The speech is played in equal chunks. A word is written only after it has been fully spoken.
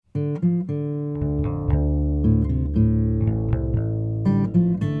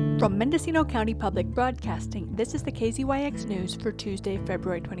From Mendocino County Public Broadcasting, this is the KZYX News for Tuesday,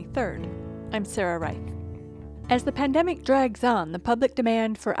 February 23rd. I'm Sarah Reith. As the pandemic drags on, the public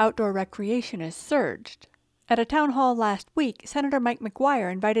demand for outdoor recreation has surged. At a town hall last week, Senator Mike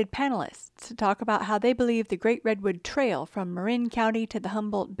McGuire invited panelists to talk about how they believe the Great Redwood Trail from Marin County to the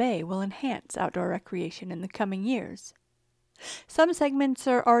Humboldt Bay will enhance outdoor recreation in the coming years. Some segments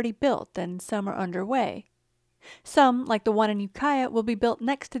are already built and some are underway. Some, like the one in Ukiah, will be built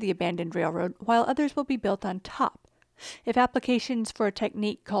next to the abandoned railroad, while others will be built on top, if applications for a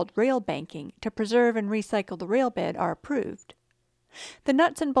technique called rail banking to preserve and recycle the rail bed are approved. The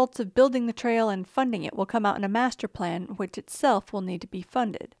nuts and bolts of building the trail and funding it will come out in a master plan, which itself will need to be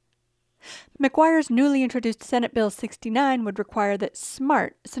funded. McGuire's newly introduced Senate Bill 69 would require that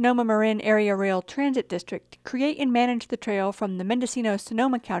SMART, Sonoma-Marin Area Rail Transit District, create and manage the trail from the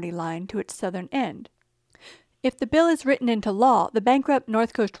Mendocino-Sonoma County line to its southern end. If the bill is written into law, the bankrupt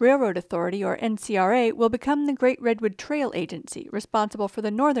North Coast Railroad Authority, or NCRA, will become the Great Redwood Trail Agency, responsible for the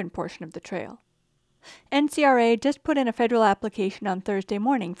northern portion of the trail. NCRA just put in a federal application on Thursday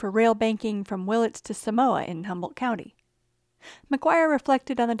morning for rail banking from Willits to Samoa in Humboldt County. McGuire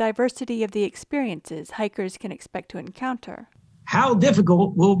reflected on the diversity of the experiences hikers can expect to encounter. How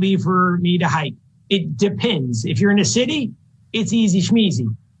difficult will it be for me to hike? It depends. If you're in a city, it's easy schmeezy.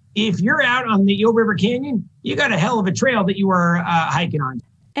 If you're out on the Eel River Canyon, you got a hell of a trail that you are hiking on.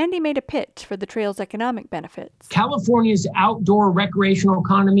 And he made a pitch for the trail's economic benefits. California's outdoor recreational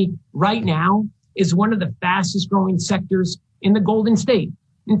economy right now is one of the fastest growing sectors in the Golden State.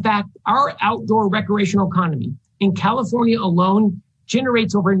 In fact, our outdoor recreational economy in California alone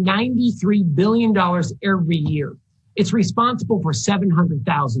generates over $93 billion every year. It's responsible for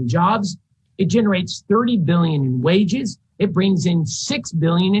 700,000 jobs. It generates $30 billion in wages. It brings in $6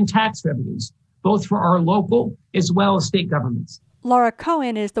 billion in tax revenues, both for our local as well as state governments. Laura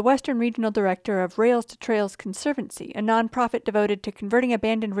Cohen is the Western Regional Director of Rails to Trails Conservancy, a nonprofit devoted to converting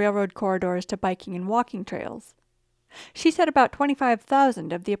abandoned railroad corridors to biking and walking trails. She said about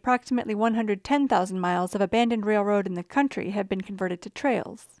 25,000 of the approximately 110,000 miles of abandoned railroad in the country have been converted to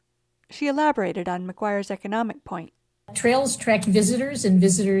trails. She elaborated on McGuire's economic point. Trails attract visitors and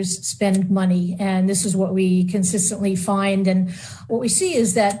visitors spend money. And this is what we consistently find. And what we see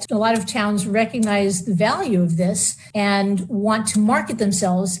is that a lot of towns recognize the value of this and want to market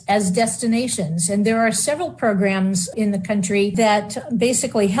themselves as destinations. And there are several programs in the country that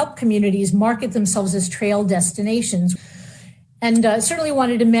basically help communities market themselves as trail destinations. And certainly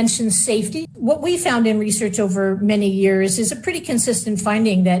wanted to mention safety. What we found in research over many years is a pretty consistent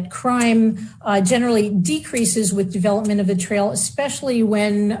finding that crime generally decreases with development of the trail, especially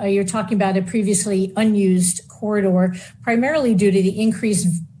when you're talking about a previously unused corridor, primarily due to the increased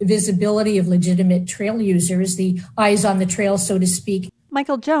visibility of legitimate trail users, the eyes on the trail, so to speak.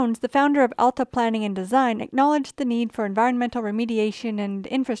 Michael Jones, the founder of Alta Planning and Design, acknowledged the need for environmental remediation and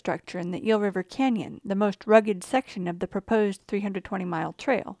infrastructure in the Eel River Canyon, the most rugged section of the proposed 320-mile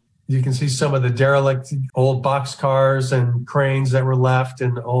trail. You can see some of the derelict old boxcars and cranes that were left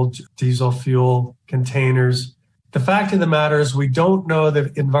and old diesel fuel containers. The fact of the matter is we don't know the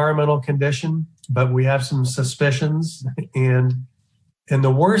environmental condition, but we have some suspicions. And in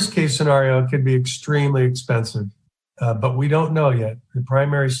the worst case scenario, it could be extremely expensive. But we don't know yet. The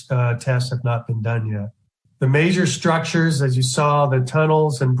primary tests have not been done yet. The major structures, as you saw, the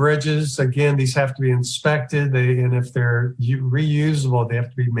tunnels and bridges, again, these have to be inspected. And if they're reusable, they have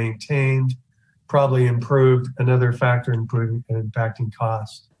to be maintained, probably improved, another factor impacting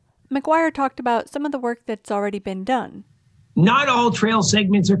cost. McGuire talked about some of the work that's already been done. Not all trail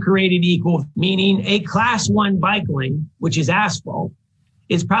segments are created equal, meaning a class 1 bike lane, which is asphalt,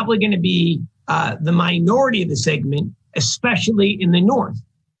 is probably going to be the minority of the segment, especially in the north.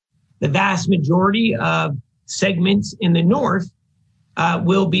 The vast majority of segments in the north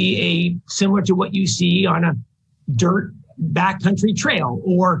will be similar to what you see on a dirt backcountry trail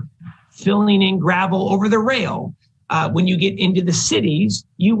or filling in gravel over the rail. When you get into the cities,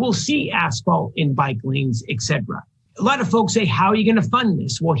 you will see asphalt in bike lanes, etc. A lot of folks say, how are you going to fund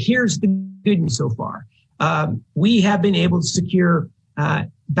this? Well, here's the good news so far. We have been able to secure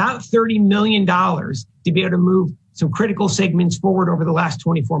about $30 million to be able to move some critical segments forward over the last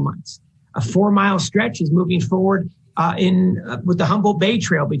 24 months. A 4-mile stretch is moving forward with the Humboldt Bay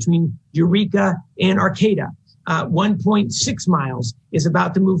Trail between Eureka and Arcata. 1.6 miles is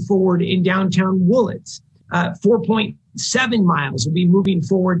about to move forward in downtown Willits. 4.7 miles will be moving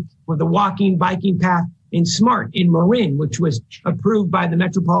forward with the walking, biking path in SMART in Marin, which was approved by the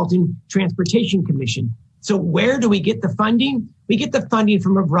Metropolitan Transportation Commission. So where do we get the funding? We get the funding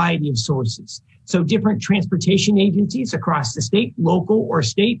from a variety of sources. So different transportation agencies across the state, local or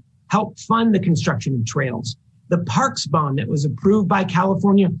state, help fund the construction of trails. The Parks Bond that was approved by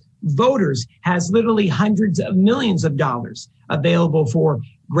California voters has literally hundreds of millions of dollars available for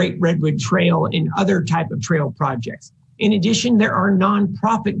Great Redwood Trail and other type of trail projects. In addition, there are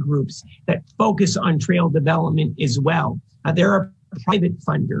nonprofit groups that focus on trail development as well. There are private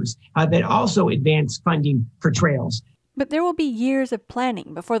funders that also advance funding for trails. But there will be years of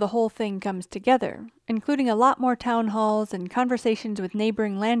planning before the whole thing comes together, including a lot more town halls and conversations with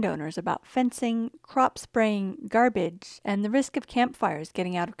neighboring landowners about fencing, crop spraying, garbage, and the risk of campfires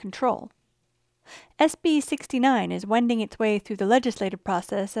getting out of control. SB 69 is wending its way through the legislative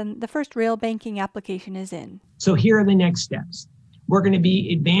process, and the first rail banking application is in. So here are the next steps. We're going to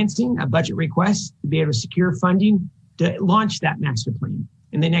be advancing a budget request to be able to secure funding to launch that master plan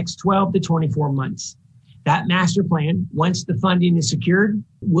in the next 12 to 24 months. That master plan, once the funding is secured,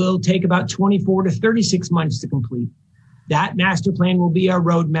 will take about 24 to 36 months to complete. That master plan will be our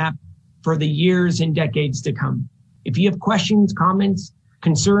roadmap for the years and decades to come. If you have questions, comments,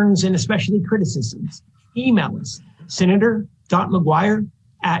 concerns, and especially criticisms, email us,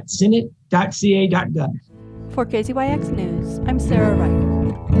 senator.mcguire@senate.ca.gov. For KZYX News, I'm Sarah Wright.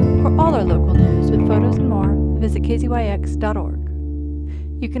 For all our local news with photos and more, visit kzyx.org.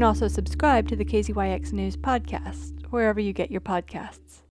 You can also subscribe to the KZYX News podcast, wherever you get your podcasts.